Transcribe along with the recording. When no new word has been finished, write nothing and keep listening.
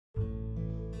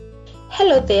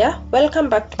Hello there, welcome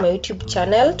back to my YouTube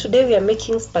channel. Today we are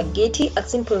making spaghetti, a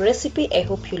simple recipe. I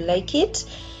hope you like it.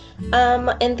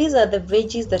 And these are the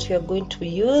veggies that we are going to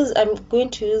use. I'm going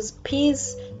to use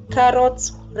peas,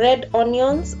 carrots, red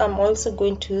onions. I'm also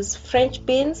going to use French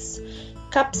beans,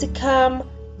 capsicum,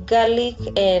 garlic,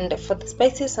 and for the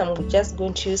spices I'm just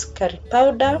going to use curry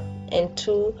powder and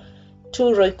two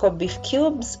Royco beef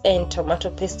cubes and tomato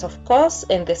paste, of course,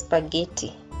 and the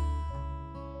spaghetti.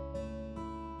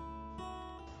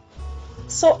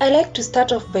 So I like to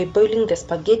start off by boiling the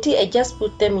spaghetti. I just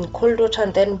put them in cold water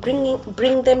and then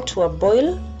bring them to a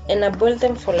boil, and I boil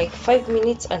them for like 5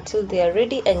 minutes until they are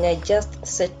ready, and I just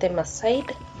set them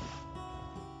aside.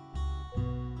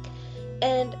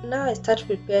 And now I start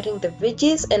preparing the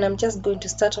veggies, and I'm just going to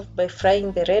start off by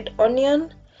frying the red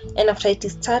onion, and after it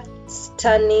starts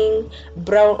turning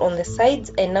brown on the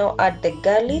sides, I now add the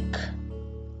garlic,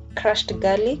 crushed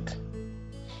garlic,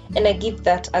 and I give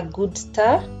that a good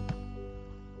stir.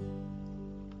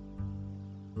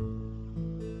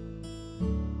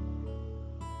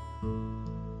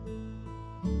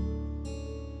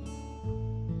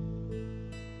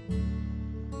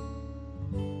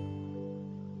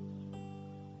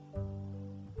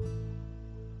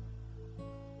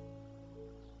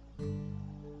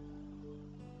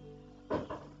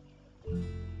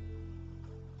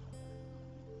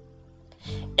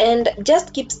 And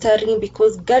just keep stirring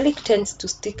because garlic tends to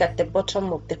stick at the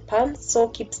bottom of the pan, so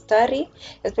keep stirring,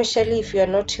 especially if you are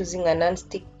not using a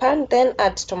non-stick pan. Then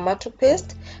add tomato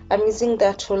paste. I'm using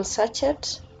that whole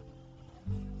sachet,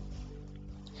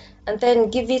 and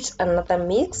then give it another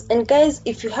mix. And guys,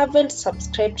 if you haven't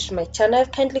subscribed to my channel,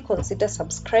 kindly consider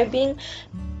subscribing.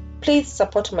 Please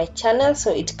support my channel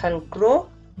so it can grow.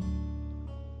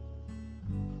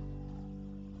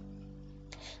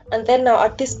 And then now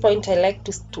at this point I like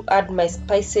to add my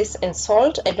spices and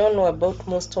salt. I don't know about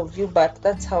most of you, but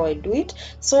that's how I do it.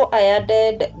 So I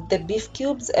added the beef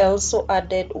cubes. I also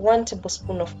added 1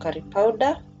 tablespoon of curry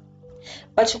powder,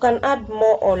 but you can add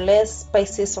more or less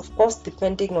spices, of course,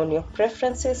 depending on your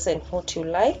preferences and what you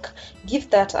like. Give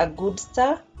that a good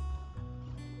stir.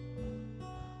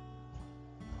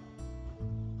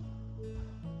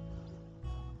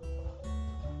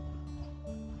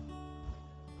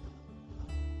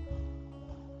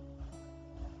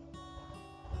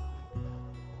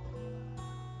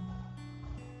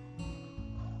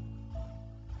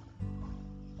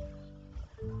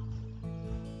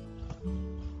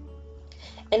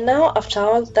 And now after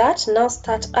all that, now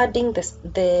start adding the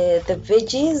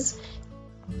veggies.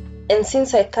 And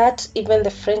since I cut even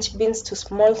the French beans to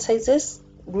small sizes,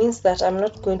 means that I'm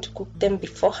not going to cook them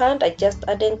beforehand. I just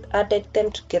added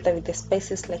them together with the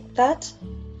spices like that.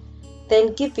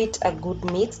 Then give it a good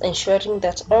mix, ensuring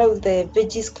that all the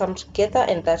veggies come together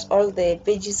and that all the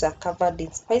veggies are covered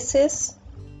in spices.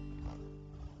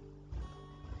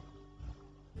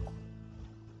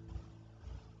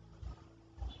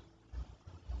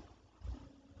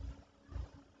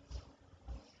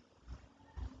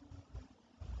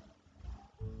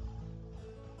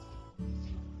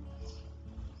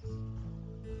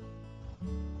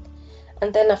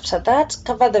 And then after that,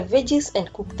 cover the veggies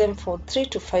and cook them for 3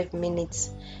 to 5 minutes.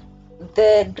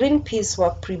 The green peas were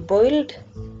pre-boiled.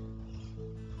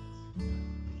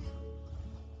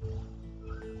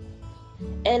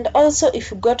 And also,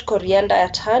 if you got coriander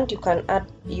at hand, you can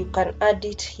add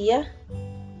it here.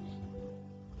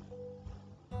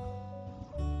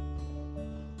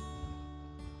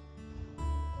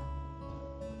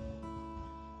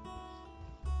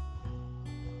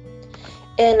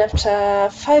 And after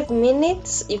 5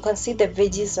 minutes, you can see the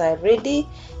veggies are ready.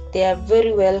 They are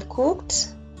very well cooked.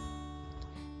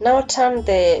 Now turn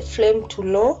the flame to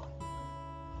low.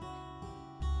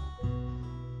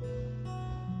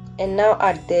 And now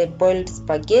add the boiled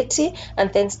spaghetti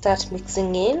and then start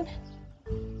mixing in.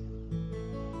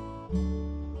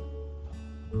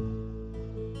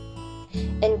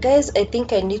 And guys, I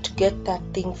think I need to get that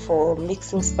thing for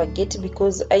mixing spaghetti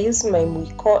because I use my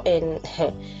Mwiko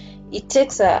and it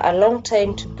takes a long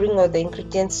time to bring all the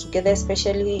ingredients together,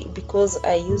 especially because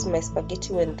I use my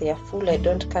spaghetti when they are full. I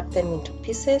don't cut them into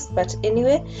pieces. But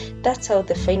anyway, that's how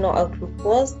the final outlook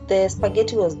was. The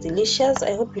spaghetti was delicious.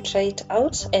 I hope you try it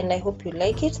out and I hope you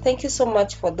like it. Thank you so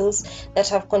much for those that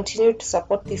have continued to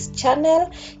support this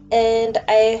channel, and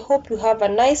I hope you have a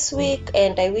nice week,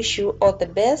 and I wish you all the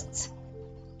best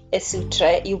as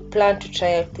you plan to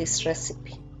try out this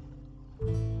recipe.